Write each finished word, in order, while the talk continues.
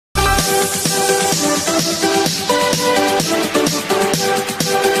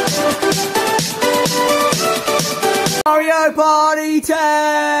Mario Party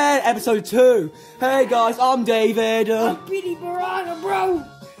 10! Episode 2. Hey guys, I'm David. I'm Pety piranha, bro.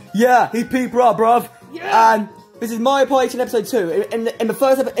 Yeah, he's Pete Bra, bruv. Yeah. And this is Mario Party 10 episode 2. In the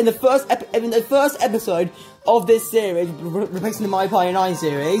first episode of this series, replacing the Mario Party 9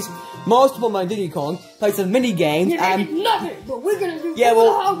 series, Master Bomber and Diddy Kong played some mini games. Yeah, and nothing, but we're gonna do.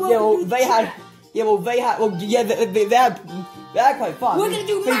 they had quite fun. We're gonna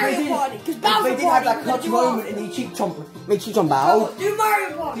do Mario Party because Bowser They did have that clutch moment in the cheek chomp battle. Do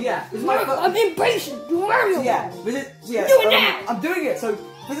Mario Party. Yeah, I'm impatient. Do Mario Party. Yeah, Do it now. I'm doing it. So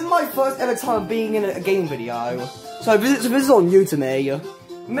this is my first ever time being in a game video. So this is all new to me.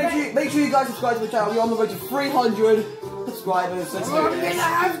 Make sure you guys subscribe to the channel. We're on the road to 300 subscribers. Let's do I'm this. gonna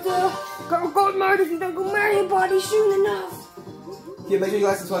have to go murder if you don't go Mario Party soon enough. Yeah, make sure you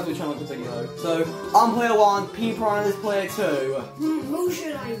guys subscribe to the channel for the video. So I'm player 1, P Piranha is player 2. Who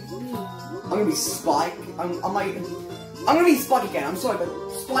should I be? I'm gonna be Spike. I'm gonna be Spike again. I'm sorry, but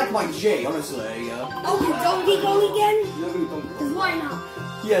Spike my G, honestly. Oh, Donkey Kong again? Cause why not?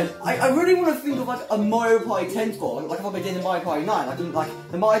 Yeah, I really want to think of like a Mario Party 10 score, like if I did the Mario Party 9, like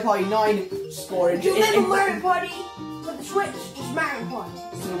the Mario Party 9 score. Do you remember Mario Party for the Switch? Just Mario Party.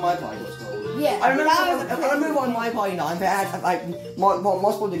 Still Mario Party was called. Yeah. I remember on Mario Party 9, they had like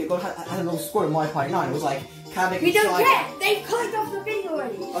Moscow did it, had a little score in Mario Party 9. It was like, can I make We don't care. They've clicked off the video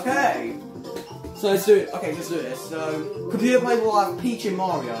already. Okay. So let's do it. Okay, let's do this. So computer play will have Peach and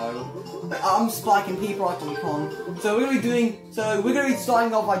Mario. I'm Spike and People are Donkey Kong. So we're gonna be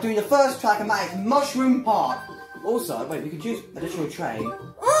starting off by doing the first track, and that is Mushroom Park. Also, wait, we could use additional train.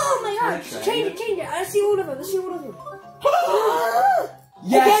 Oh my god! Change it. I see all of them.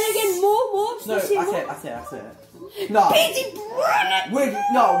 Yes. Again, more. No, that's it. No. Pety piranha.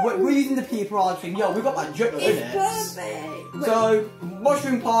 We're using the People thing. Yo, we got that jet in it. It's perfect. So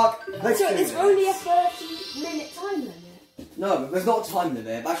Mushroom Park. Let's do it's this. only a 30-minute time limit. No, there's not a time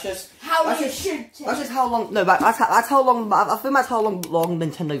limit. That's just how long it should take. That's just how long. No, that's how long. I think that's how long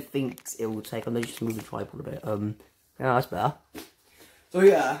Nintendo thinks it will take. And they just move the tripod a bit. Yeah, that's better. So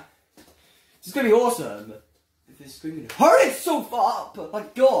yeah, it's gonna be awesome. If this screen can hurry it so far up, my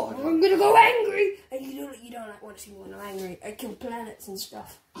god. I'm gonna go angry. And you don't want to see me when I'm angry. I kill planets and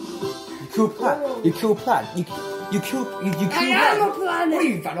stuff. You kill planet. You kill planet. You kill. I am a planet. What are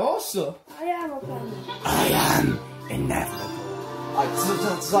you, Vanosa? I am a planet. I am inevitable.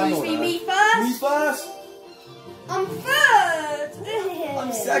 Excuse me first. Me first. I'm third.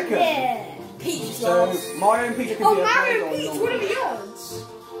 I'm second. Yeah. Peach. So Mario and Peach are Mario and Peach. What are the odds?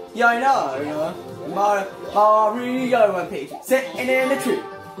 Yeah, I know. Mario and Peach sitting in the tree.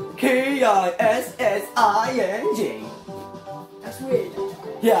 Kissing. That's weird.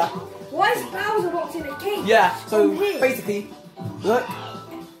 Yeah. Why is Bowser locked in a cage? Yeah. So basically, look.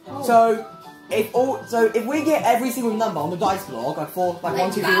 Oh. So if we get every single number on the dice block, like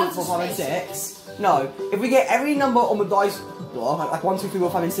 1, 2, 3, 4, 5, and 6. No, if we get every number on the dice block, like 1, 2, 3, 4,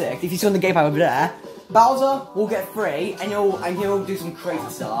 5, and 6. If you see on the gamepad over there, Bowser will get 3, and he'll do some crazy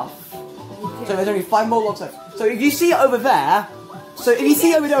stuff. Okay. So there's only 5 more blocks left. So if you see it over there,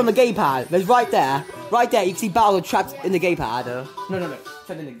 on the gamepad, there's right there, you can see Bowser trapped in the gamepad. No,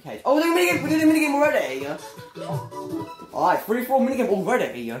 trapped in the cage. Oh, we're doing the minigame already. Alright, 3-4 minigame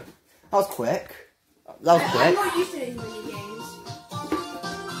already. That was quick. I'm not used to these minigames.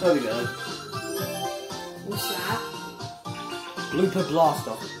 That'll be good. What's that? Blooper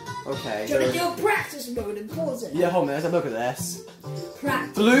Blaster. Okay. Do you want to do a practice mode and pause it? Yeah, hold on, let's have a look at this.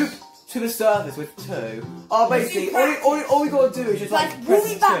 Practice. Bloop to the surface with 2. Oh, basically, all we gotta do is just like we'll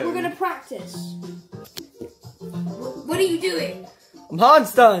press be back, 2. we're gonna practice. What are you doing? I'm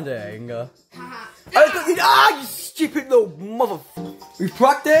handstanding. You stupid little motherfucker. We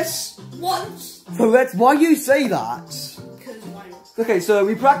practice? Once. So why you say that? Because why not? Okay, so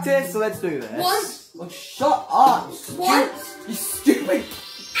we practice, so let's do this. Once. Oh, shut up. Once. You stupid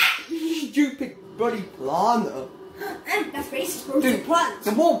bloody planner. That's racist, bro. Dude,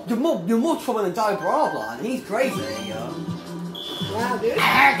 you're more trouble than Diablo, he's crazy. Wow, dude. I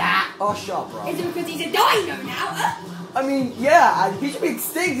heard that. Oh, shut up, bro. Is it because he's a dino now? I mean, yeah, and he should be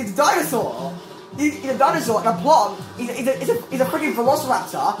extinct. He's a dinosaur. He's a dinosaur, and a plum. He's a freaking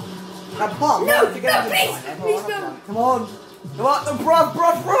velociraptor. And a plum. No, please no. Come on, bro. No,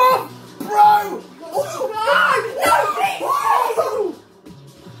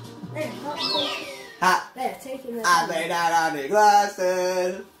 please. There, take him I made out on the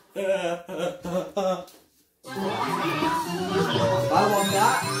glasses. I won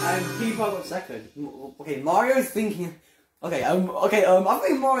that, and people got second. Okay, Mario's thinking Okay, I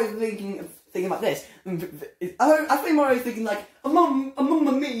think Mario's thinking about this. I think Mario's thinking like,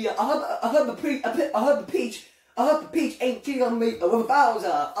 Mamma mia, I heard the peach ain't cheating on me with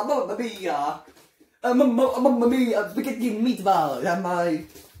Bowser. Mamma mia, Mamma mia, spaghetti meatballs and my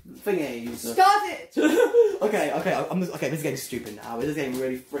thingies. Start it. Okay, this is getting stupid now. This is getting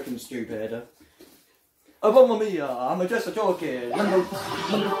really freaking stupid. Mamma mia, I'm just a joking.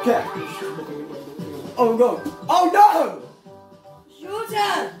 Oh no! Oh no! Your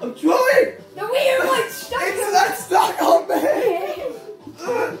turn. I'm trying! The wheel might stuck. It's not stuck on me!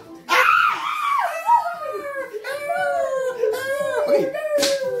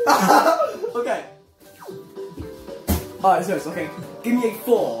 Okay. Alright, so okay. Give me a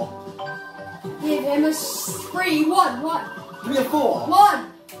 4. Give him a 3. 1. 1. Give me a 4.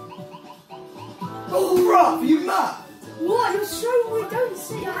 1. Oh, bruh, you mad? What? You're so weird. Don't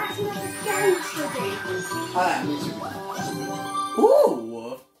sit. You're acting like a gangster, dude. I am.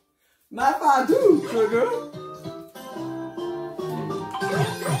 Ooh! My do, sugar!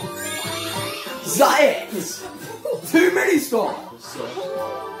 Science! Too many stars!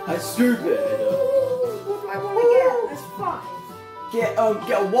 That's stupid. What do I want to get? That's 5. Get a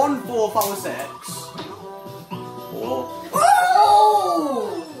 1, 4, 5, 6. 4.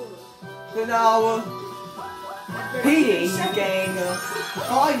 Oh! So now, Pety is getting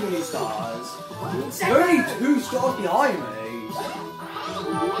 5 mini stars. You're only 2 stars behind me.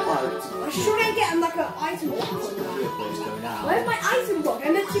 I shouldn't get him like an item block from that. Where's my item block? I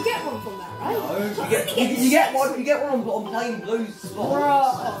meant to get one from that, right? No, you get one on plain blue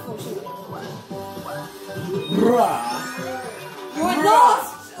spots. Bruh. You're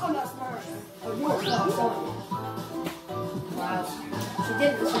lost! Oh, that's Mario. Oh, you're lost, aren't you? Wow. She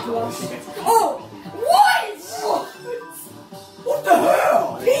did this to us. Oh! What? What the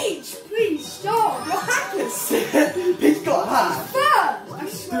hell? Peach, please stop! You're hacking! Peach got hacked. First! I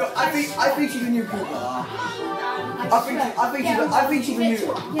swear. I think she's a new Cooper. I think she's a new.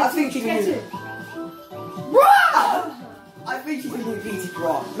 Bro! I think she's a new Pety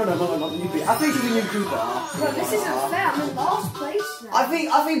Pro. No, not new Pety. I think she's a new Cooper. Bro, this isn't fair. I'm in last place now. I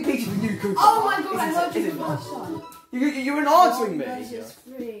think Peach is a new Cooper. Oh my god, I heard you last time. You're answering me. Versus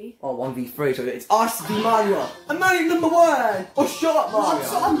 3. Oh, 1v3, so it's us v Mario. And Mario number 1. Oh, shut up, Mario.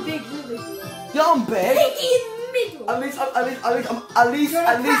 So I'm big, really. Yeah, I'm big. Pity in the middle. At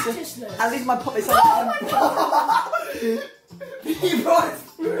least my puppet's like. Oh my god. He brought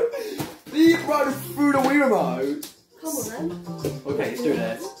through the Wii remote. Come on then. Okay, let's do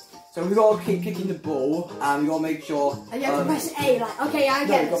this. So we gotta keep kicking the ball, and we gotta make sure. And you have to press A, like, okay, I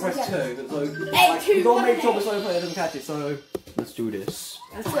get it. No, we gotta press 2. So, A2, we gotta make sure the solo player doesn't catch it. So let's do this.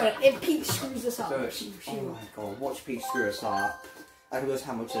 That's right. If Peach screws us up, So, she oh will. my god, watch Peach screw us up. I can lose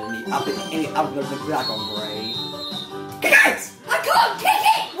Hamilton and the Dragon Brain. Kick it! I can't kick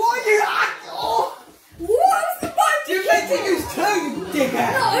it! Why are you oh! What's the button? You meant to use 2, you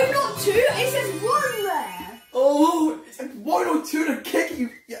dickhead! No, not 2. It says 1 there. Oh, it's like 1 or 2 to kick you.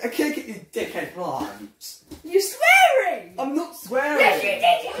 I kick it, you dickhead plant. You're swearing. I'm not swearing. Yes, you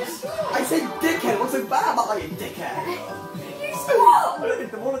did. You just swore. I said dickhead. What's so bad about you, dickhead? You swore. I don't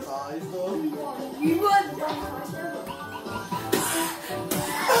get demonetized though. You weren't demonetized ever.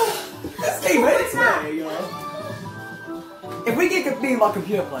 This game hates me. If we get to be my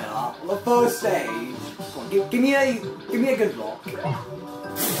computer player on the first stage, come on, give me a good block.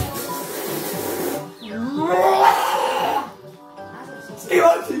 Steve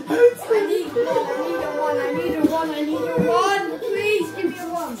actually hates me. I need a one. Please give me a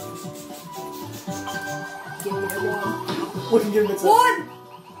 1. Give me a 1. What can you give me? 1.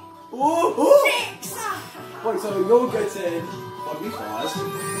 Oh, 6. wait, so you're getting 5 stars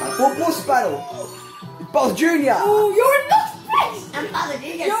and 4 boss battle. It's Boss Junior. Oh, you're in last place. I'm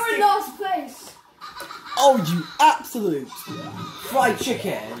positive. You're in last place. Oh, you absolute fried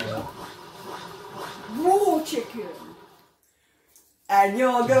chicken. Raw chicken. And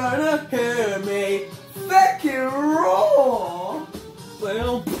you're gonna hear me fucking raw.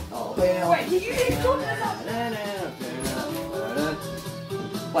 Well, oh well. Wait, did you just talk about that?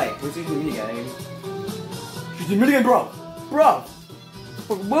 Wait, what's the minigame? She's the minigame, bro. Bro,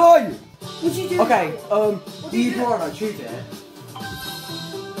 where are you? What'd you do? Okay, did you do? Piranha, choose it.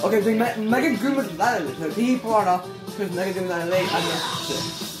 Okay, so Mega Goon was valid. So Piranha, because Mega Goon was valid, and then shit.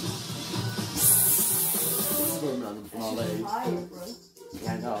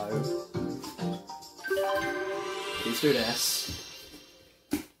 Yeah, I know. Let's do this.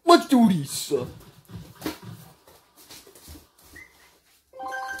 Let's do this.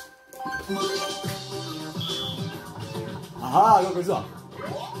 Aha, look what's up.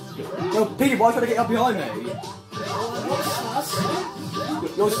 Yo, Pety, why trying to get up behind me? not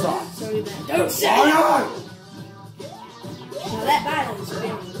sus. You're sus. Sorry, man. Don't say I it. know! Now that bad is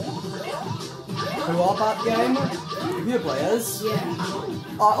good. Who are bad game? Computer players? Yeah.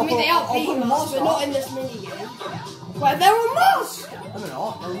 I I mean, they are beating us, but not in this mini game. Wait, they're on Mars! No, they're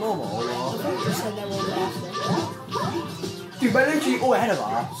not. They're normal. I thought you said they were on Mars. Dude, they're literally all ahead of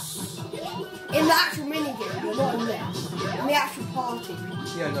us. In the actual mini game, they're not in this. In the actual party.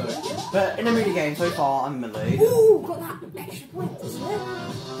 Yeah, no. But in the mini game so far, I'm in the lead. Ooh, got that extra point, isn't it?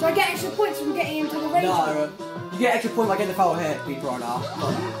 Do I get extra points from getting into the race? No, you get extra point by getting the foul hit, piranha.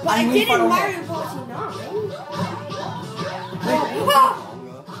 But I And did in final Mario hit. Party 9.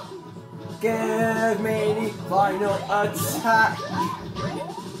 Give me the final attack.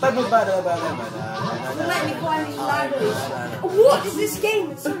 Let me climb these ladders. What is this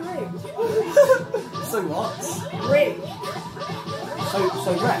game? It's so rigged. So what? Rigged. So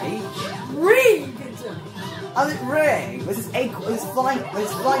Ray? Rigged! How's it rigged? There's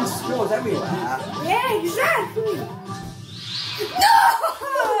flying squirrels everywhere. Yeah, exactly. No!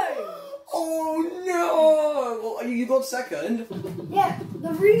 Oh no! Well, you got second. Yeah,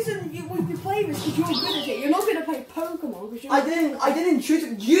 the reason you would be playing this is because you're good at it. You're not going to play Pokemon because you're. I didn't choose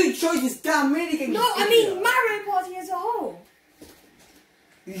it. You chose this damn minigame. No, I mean Mario Party as a whole.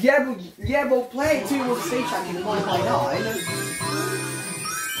 Yeah, but play 2 was state champion and 1 by 9.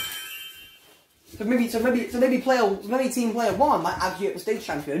 So maybe team player 1 might actually get the state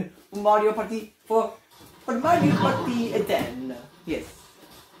champion for Mario Party for Mario Party then. Yes.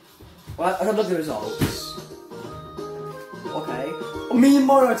 Well, I have looked at the results. Okay. Me and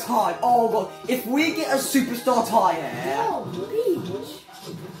Mario are tied. Oh god. If we get a superstar tie here. Oh, Peach.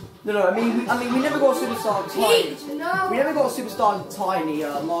 No, I mean we never got a superstar tie. Peach, no. We never got a superstar tie in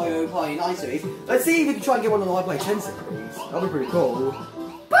the Mario Party 9 series. Let's see if we can try and get one on the Mario Party 10 series. That'd be pretty cool.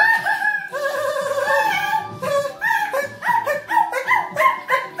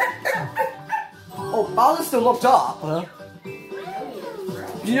 Oh, Bowser's still locked up, huh?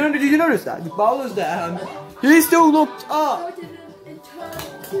 Did you notice that? Bowser's there. He's still locked up.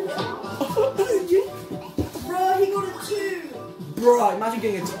 Bro, he got a 2. Bro, imagine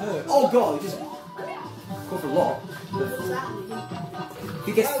getting a 2. Oh god, he just go for a lot. If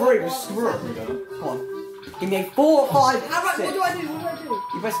he gets 3, we're screwed. Come on. Give me a 4, 5, 6. How about, what do I do?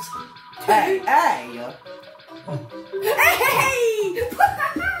 You press A. Hey!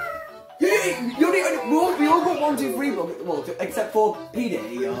 We all got 1, 2, 3 block, well, except for Pety.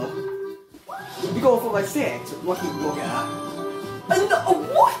 We got 4 by 6. What keep looking at? And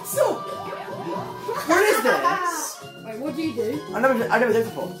what? What is this? Wait, what do you do? I never did this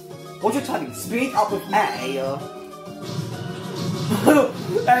before. What's your typing? Speed up with A.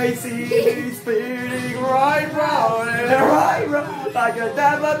 AC speeding right round, like a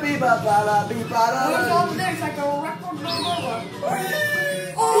dabba beeba bada beeba. What's over there? It's like a record number.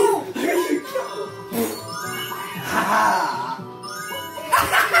 Oh! Haha!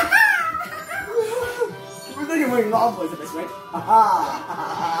 We're thinking we're not boys at this rate.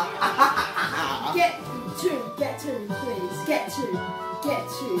 Get 2, please. Get 2.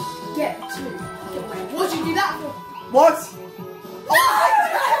 What'd you do that for? What?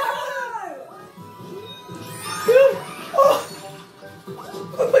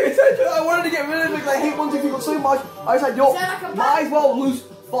 I wanted to get rid of it because I hate 1, 2 people so much. I was like, yo, might as well lose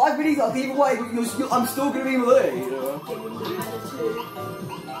 5 minutes out either way, but I'm still gonna be in the lead.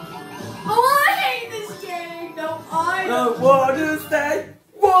 Oh, I hate this game. No, I don't want to stay.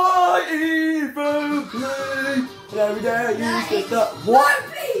 Why even play? And every day I use the stuff. What? No,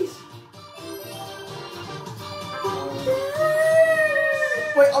 please.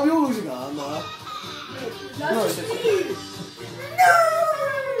 Wait, are we all losing now? No. No, it's just... No!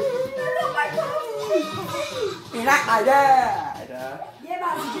 You're not my party! You're not my dad! Yeah,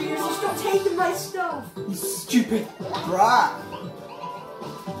 Master Junior, so stop taking my stuff! You stupid brat!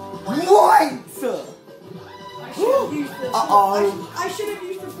 What? I should have used the... Uh-oh. I should have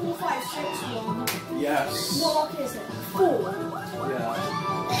used the 4, 5, 6 one. Yes. What lock is it? 4?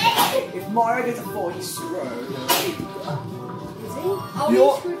 Yeah. If Mario gets a 4, he's screwed. Is he? Oh, You're-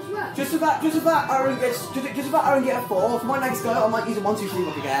 he's screwed as well. Just about Aaron get a 4. For my next go, I might use a 1, 2, 3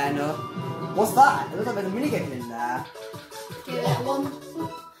 look again. What's that? It looks like there's a minigame in there. Give it 1.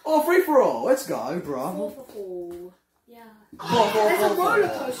 Oh, free for all. Let's go, bro. 4 for 4. Yeah. 4, 4, There's a 4, 4. roller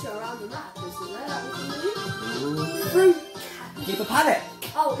coaster around the map, isn't there? That we can do? Fruit. Keep a panic.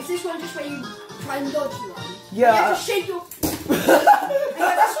 Oh, is this one just where you try and dodge one? Yeah. You have to shake your...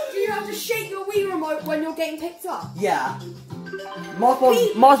 Do you have to shake your Wii remote when you're getting picked up? Yeah. Mars Bond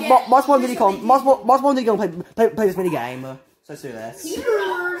didn't play this minigame. So let's do this.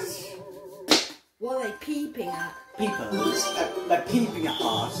 Peepers. What are they peeping at? peepers, like peeping at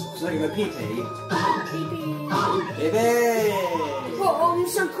us. So they go pee pee. Pee-pee. Baby. Oh, I'm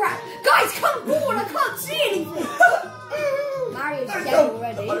so crap. Guys, come forward, I can't see anything. Mario's dead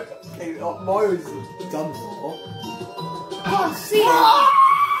already. Okay, Mario's done for. I can't see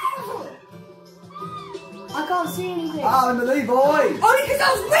I can't see anything. I'm the lead boy. Only because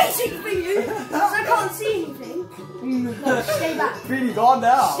I was waiting for you, so I can't see anything. No, stay back. Really gone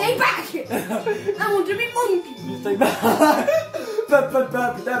now. Stay back. I want to be monkey. Stay back.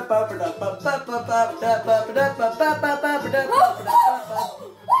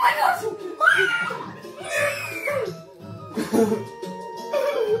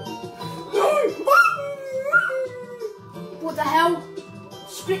 Oh my god! What the hell?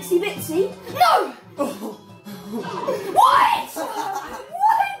 Splitsy bitsy? No! What? What?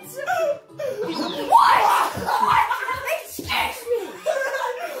 Excuse me!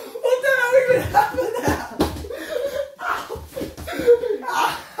 What the hell even happened now?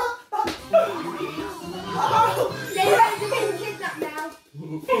 They're ready to get kidnapped now.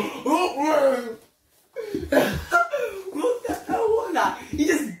 What the hell was that? He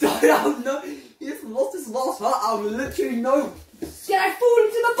just died out of no. He just lost his last heart out of literally no. Did I fall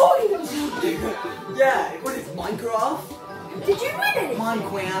into the void or something? Yeah, what is Minecraft? Did you win anything?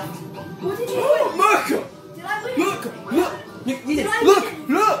 Minecraft. What did you win? Look! Did I win Look! anything? Look! You did. Did I Look!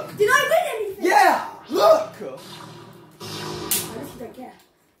 win? Look! Did I win anything? Yeah! Look! I just don't care.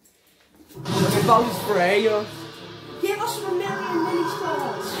 If I was free, Give us a million mini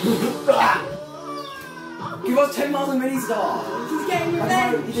stars. give us 10,000 mini stars. He's getting I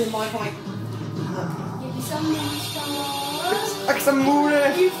know, revenge. he did my fight. Give me some mini stars. Like some more.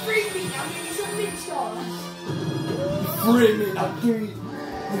 You freaked me, now give me some mini stars. Free me, now give me.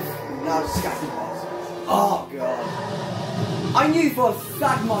 Now scattered bars. Oh god. I knew for a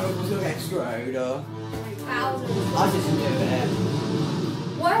fact my was gonna get screwed. Thousands. I just knew it.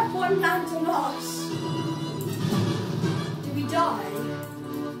 What if one lands on us? Do we die?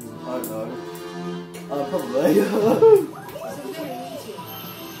 I don't know. Probably. So we're gonna need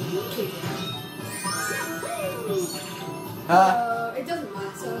to. It doesn't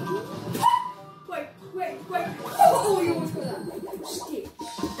matter. Wait. Oh, you almost got that. Stick.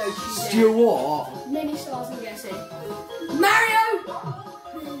 Don't you dare. Steal what? Many stars, I'm guessing. Mario!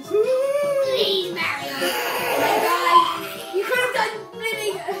 Please, Mario! Hey, guys! You could have done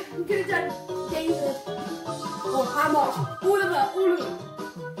Lily. You could have done David. Oh, how much? All of them.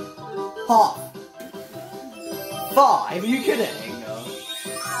 Half. 5? Are you kidding?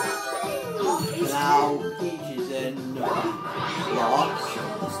 It's Now, peaches and lots.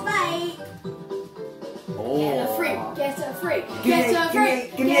 Snake. Oh. Get a free. Get a free. Give Get me a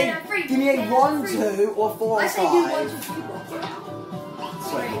free. Get a free. Give me a Get 1, free. 2, or 4, or I 5. say do 1, 2, 3, 4.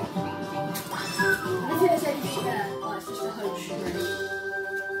 Sweet. I think I said anything there. Oh, it's just a home stretch.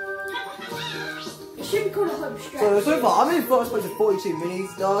 It should be called a home stretch. So far, I'm in first place with 42 mini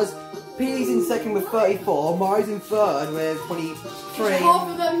stars. Pete's in second with 34. Mario's in third with 23. Half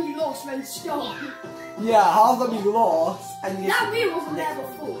of them you lost when start. Yeah, half of them you lost. And you That wheel wasn't there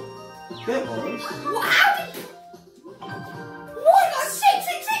before. It was. What? How did... What? Got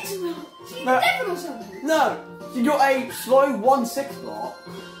 666? She's No. different or something? No, you got a slow 1-6 block.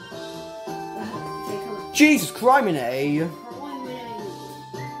 Okay, come on. Jesus criminy. One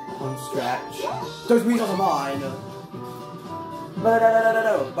minute. One stretch. Those wheels are mine.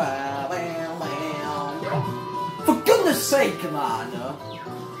 For goodness sake, man.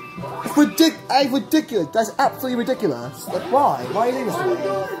 It's ridiculous. That's absolutely ridiculous. Like, why? Why are you doing this to One me?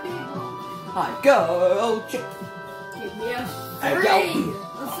 more. Hi, go. Give me a Hey, free. go.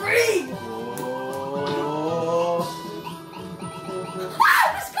 A free. Oh.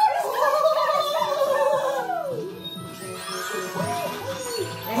 Ah, let's go.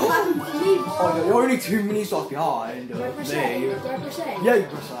 Oh, you're only 2 mini stars behind. Do I press A? Me. Do I press A? Yeah, you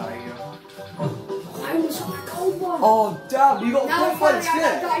press A. I almost got a cold one. Oh, damn, you got Now I'm 4, 5, finding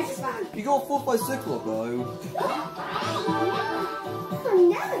out that 6. dice man. You got 4, 5, 6 block, bro.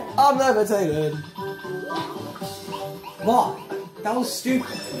 Oh, I'm levitated. Why? That was stupid.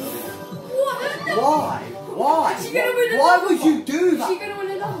 What? Why? Why? Is she gonna win Why another would you one? do Is she that? gonna win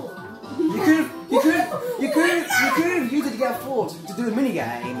another one? You could have used it to get 4 to do the mini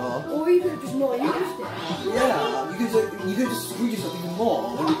game. Or you could have just not used it. Yeah, you could just screw yourself even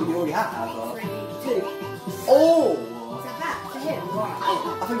more than you already have. 3, 2. Oh! Is that back to him? Right.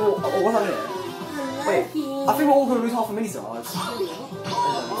 I think what's that here? Wait, I think we're all gonna lose half a mini stars.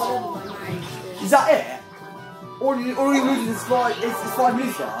 Is that it? All you lose is 5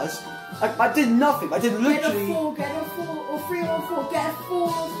 mini stars? I did nothing. I did literally. Get a 4 or 3 or or 4. Get a 4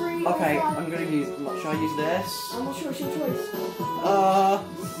 or 3 or Okay, 5. I'm gonna use. Should I use this? I'm not sure. It's your choice.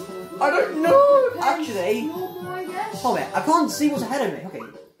 I don't know. Actually, Normal, I guess. hold it. I can't see what's ahead of me. Okay.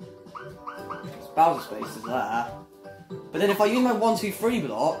 Bowser space is there. But then if I use my 1, 2, 3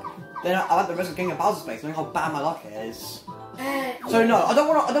 block, then I'll have the risk of getting a Bowser space, knowing how bad my luck is. So no, I don't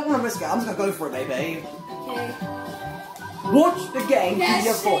want to risk it. I'm just gonna go for it, baby. Okay. Watch the game.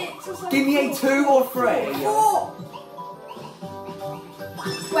 Yes, Give me a 4. 6 or Give me a 2 or 3. 4.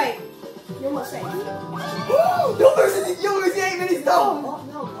 Wait. You're not safe. You're losing 8 minutes down. No.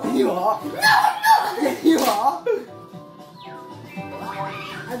 You are. No, I'm not. Yeah, you are.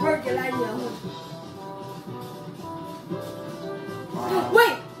 I broke your lanyard.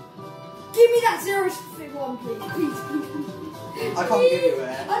 Wait! Give me that 0 fit 1, please. Please. I can't give you it.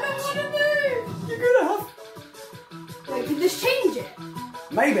 I don't want to move. You're gonna have. Wait, can this change it?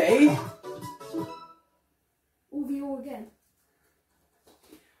 Maybe. All v all again.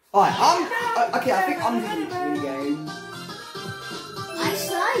 Alright, okay, I think I'm doing the mini game. I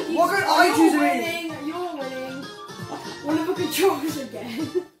slide. What could I choose to win? You're winning. One of the controls again.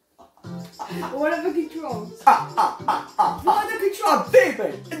 One of the controls. One of the controls.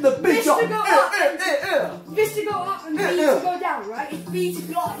 David in the big shot. This to go up and B to go down, right? It's B to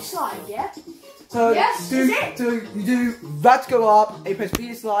slide, yeah? So, yes, you do that to go up, and you press B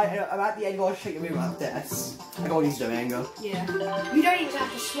to slide, and at the end you gotta shake your move like this. I got what he's doing, go. Yeah. You don't even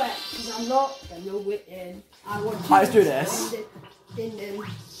have to sweat, because I'm not gonna win. I want to. Alright, let's do this.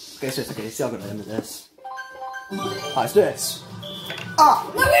 Okay, so it's okay, see I'm gonna limit this. Alright, let's do this.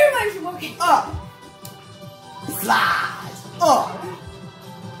 No, we're remote working. Slide!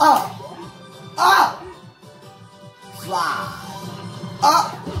 Slide!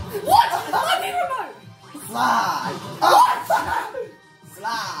 What? Let me remote! Slide!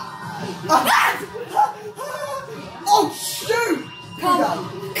 Slide! Oh shoot! Come!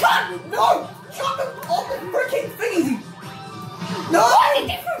 No! Drop them off the freaking thingy! No! Why is it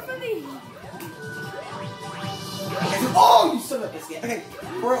different for me? Oh, you son of a biscuit! Okay,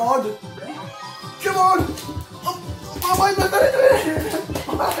 we're on. Come on!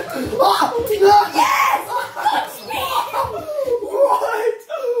 Yes!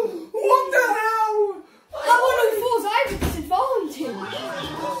 What the hell? I'm one of the fours. I have a disadvantage.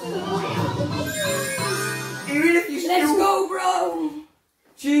 Even if you Let's go, bro.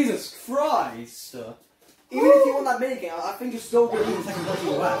 Jesus Christ! Even if you won that minigame, I think you're still going to be in second place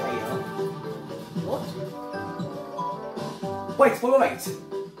away. What? Wait.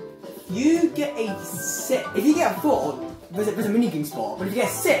 You get a 6. If you get a 4, there's a minigame spot. But if you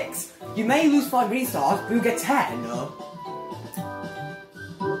get a 6, you may lose 5 mini stars, but you get 10.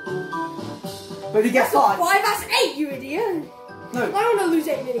 But if you get 5, 5, that's 8, you idiot. No. I don't want to lose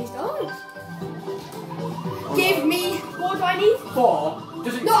 8 mini stars. Give me. What do I need? 4.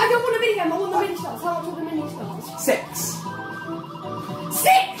 No, I don't want a minigame. I want the mini stars. How much are the mini stars? 6.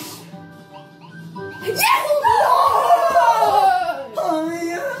 6. Yes! Oh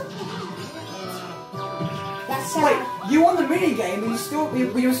yeah. That's sad. Wait, you won the mini game, and you're still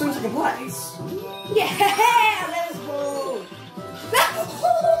in second place. Yeah, let's go. I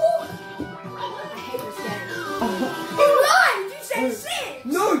hate this game. You lied. You said 6.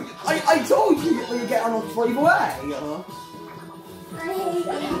 No, I told you you get on either way. I hate you.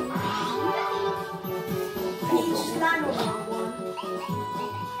 I need to stand on that one.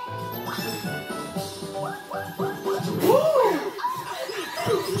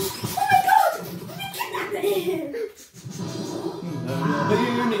 Oh my god! You kidnapped him!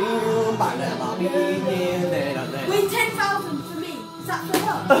 Win 10,000 for me. Is that for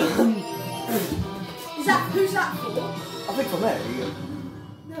her? Who's that for? I think for me.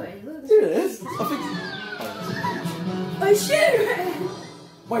 No, it looks. Serious? I think. Oh shoot!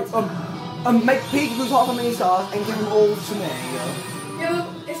 Wait, make Pete lose half a mini stars and give them all to me. Yeah,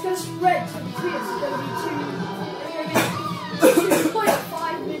 it's going to spread to between us. It's going to be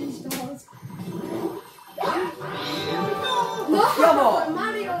 2.5 mini stars. No! Come on!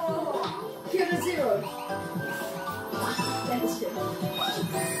 Mario! Give it a 0. That's it.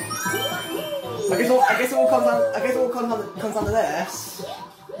 I guess it all comes down to this.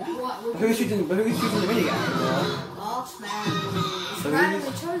 What? Who's shooting the minigame? Oh, man. It's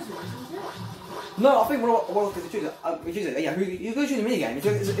randomly chosen, isn't it? No, I think we're all going to choose it. We choose it. Yeah, you're going to choose the minigame. It's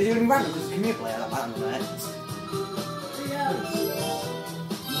going to be random because it's a community player. I don't know that. Yeah.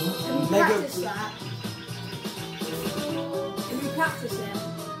 Can we practice that? Can we practice it?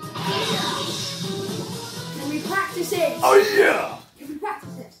 Can we practice it? Oh yeah! Can we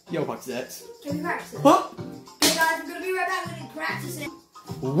practice it? Yo, practice it. Can we practice it? Huh? Hey guys, I'm gonna be right back. Let me practice it.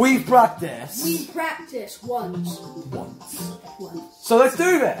 We've practiced. We practiced once. So let's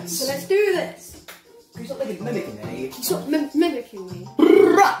do this. So let's do this. Can you stop mimicking me? Stop mimicking me.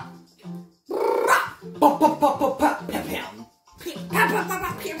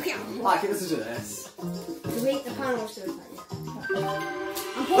 Alright, let's do this. Wait, the panel's doing that.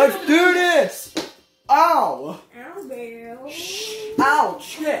 Let's do this! Ow! Ow, Bill.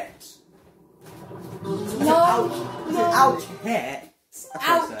 Ouch, hit! No. Ouch, hit!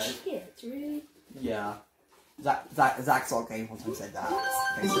 Ouch, hit, really? Yeah. Zach's not game one time said that.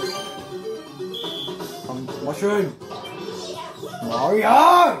 Mushroom!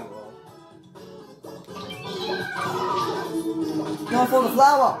 Mario! No, I found the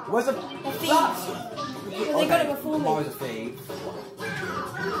flower! Where's the flower? They got it before me. Mario's a thief.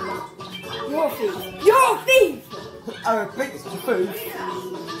 You're a thief. You're a thief! I repeat, it's a thief.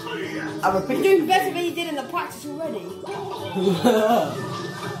 I repeat. You're doing better than you did in the practice already.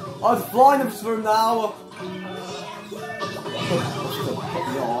 I'm flying them through now. Put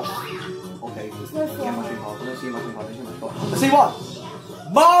me off. Okay, just get mushroom card. Let's see mushroom card. Let's see one.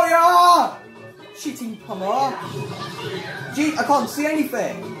 Mario! Cheating plumber. Gee, I can't see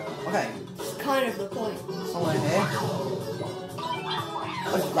anything. Okay. It's kind of the point. Someone here. I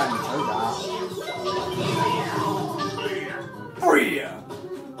just randomly chose that. Free!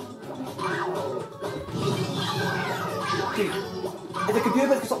 Dude, if the computer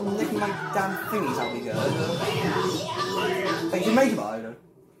could stop nicking my damn thingies, that would be good. Wait, you made mine?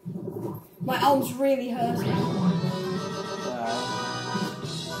 My arm's really hurting.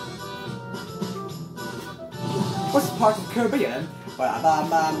 What's the part of Caribbean?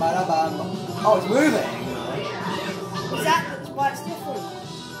 Oh, it's moving! That's why it's different.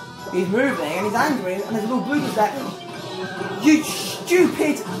 He's moving and he's angry and there's little bloopers there. You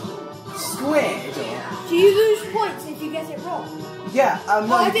stupid squid! Do you lose points if you get it wrong? Yeah,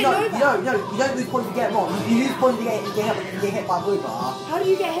 no, I didn't know that. no, you don't lose points if you get it wrong. You lose points if you get hit by a blue bar. How do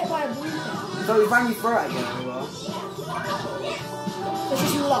you get hit by a blue bar? So he ran you through it again. It's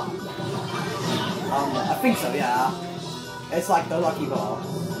just luck. I think so, yeah. It's like the lucky bar.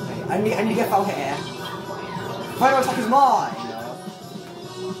 Okay, I need to get foul here. Final attack is mine!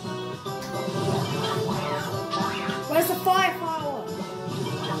 Where's the firepower?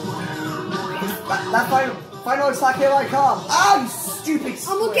 That final attack, here I come! Ah, you stupid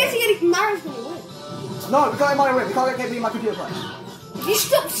I'm not getting any. Mario's gonna win. No, we can't get Mario win. We can't get my computer play. If you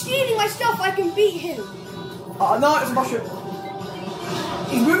stop stealing my stuff, I can beat him. Oh, no, it's a mushroom.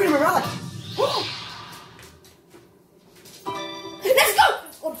 He's moving him around. Let's go!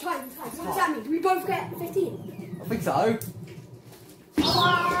 Oh, time. What does that mean? Do we both get 15? I think so.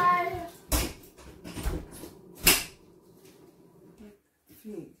 Bye!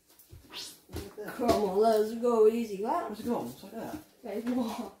 Come on, let's go easy. What? What's it gone? What's like that? Wait,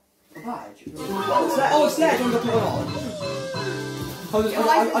 what? A badge? Oh, it's there. Do you want to put it on?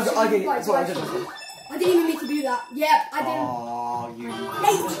 I get it. Sorry, I didn't even mean to do that. Yep, I didn't. Oh, you.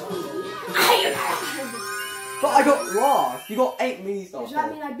 8! But I got lost. You got 8 mini stars. Does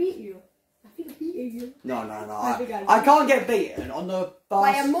that mean I beat you? I think I beat you. No. I can't get beaten on the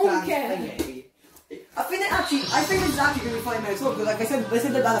by fast a monkey. Thingy. I think this is actually going to be 20 minutes long because, like I said, they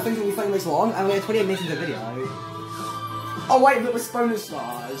said that the thing's going to be 20 minutes long, and we're 28 minutes into the video. Oh wait, look, with bonus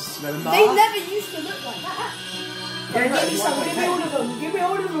stars. Remember? They never used to look like that. Yeah, Give me some. Give me all of them. Give me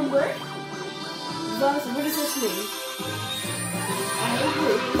all of them, bro. What does this mean?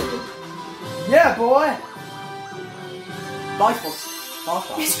 Yeah, boy. Nice box.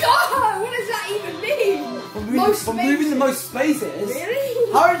 Let's go! What does that even mean? For moving the most spaces.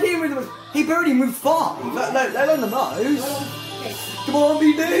 Really? How did he move the most? He barely moved 5. Let alone the most. Okay. Come on,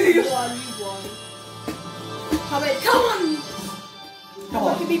 BD. You won. Come on! Come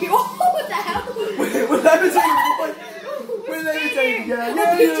on. What the hell? We're levitating, boy. We're levitating, yeah. No,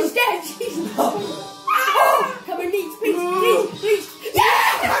 Peach is dead. She's not. Oh, come on, please.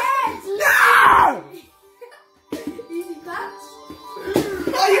 Yes! No! Easy claps.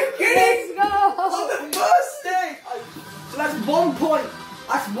 Are you kidding? Let's go! On the first day! So that's 1 point.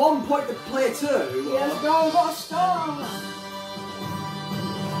 That's 1 point to player 2. Let's go, got a star!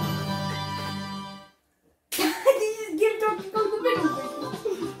 Did you just give Donkey Kong the middle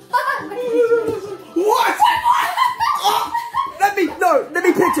What? Oh, let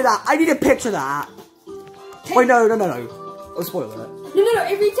me picture that. I need to picture that. Wait, no. I'll spoil it. No.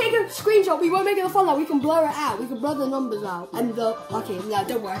 If we take a screenshot, we won't make it a fun. Like, we can blur it out. We can blur the numbers out. And the... Okay, no,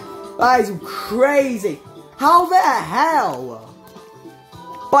 don't worry. That is crazy. How the hell?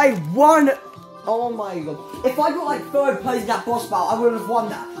 By 1... Oh my god. If I got like 3rd place in that boss battle, I wouldn't have won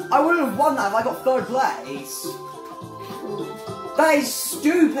that. I wouldn't have won that if I got 3rd place. That is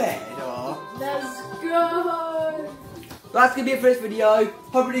stupid. Let's go. That's gonna be it for this video.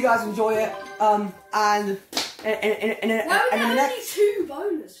 Hopefully you guys enjoy it. And Why are there only 2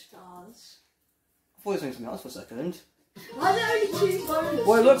 bonus stars? I thought you were saying something else for a second. Why are there only 2 bonus?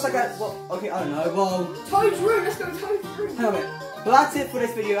 Well, it looks like a. Well, okay, I don't know. Well, Toad's room. Let's go to Toad's room. hang on a minute. But that's it for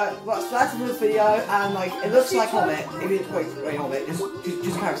this video. That's it for this video, and like it looks like Hobbit. Wait, Hobbit.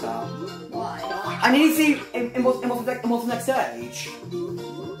 Just character style. Why? And you need to see in what's the next stage.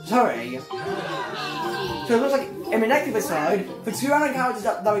 Sorry. So it looks like in the next episode, for 2 random characters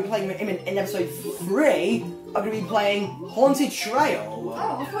that we're playing in episode 3, are going to be playing Haunted Trail.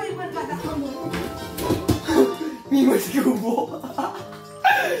 Oh, I thought you went like that. Me went to school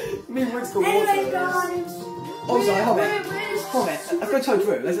what? Me went to school Anyway, guys. Oh, sorry, Hobbit. Let's go Toad's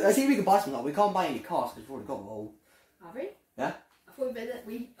room. Let's see if we can buy some now. We can't buy any cars because we've already got them all. Have we? Yeah?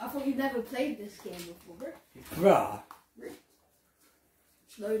 I thought you'd never played this game before. Bruh.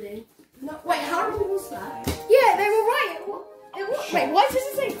 It's loading. No, wait, how long was that? Yeah, they were right. Wait, why does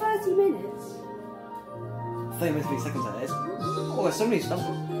it say 30 minutes? 30 minutes, 3 seconds that is. Oh, there's so many stuff.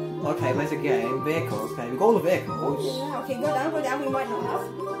 Okay, there's a game. Vehicles. Okay, we've got all the vehicles. Yeah, okay, go down. We might not have.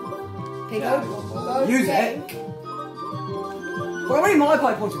 Okay, Yeah. go. Use game. it. Well, how many my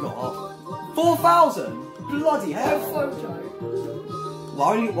pipe points you got? 4,000? Bloody Go hell. photo.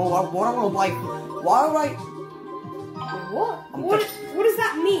 Why do I want to buy? Why do I? What? What does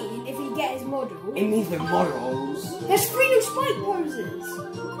that mean if he gets his model? It means the models. There's 3 new spike poses.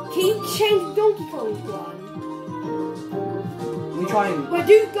 Can you change Donkey Kong's one? We try and. Wait,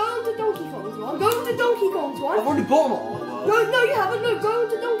 go into Donkey Kong's one. Go into Donkey Kong's one. I've already bought them all. No, you haven't. No, go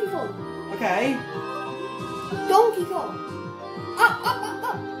into Donkey Kong. Okay. Donkey Kong.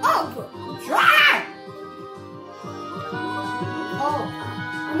 Up. Try. Oh.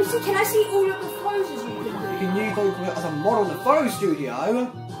 Let me see. Can I see all of the poses you can do? Can you go as a model in the photo studio?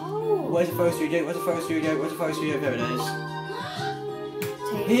 Oh. Where's the photo studio? Where's the photo studio? Where's the photo studio? Here it is.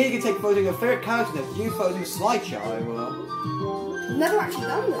 Here you can take photos of your favourite character and view photos in a slideshow. I've never actually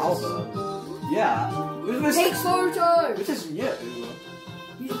done this. Album. Yeah. Take photo. This is new.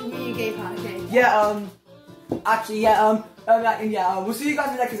 Use the new gamepad, okay? Yeah, actually, we'll see you guys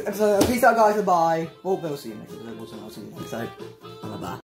in the next episode. Peace out, guys, and bye. We'll see you next episode. We'll see you next episode. Bye bye.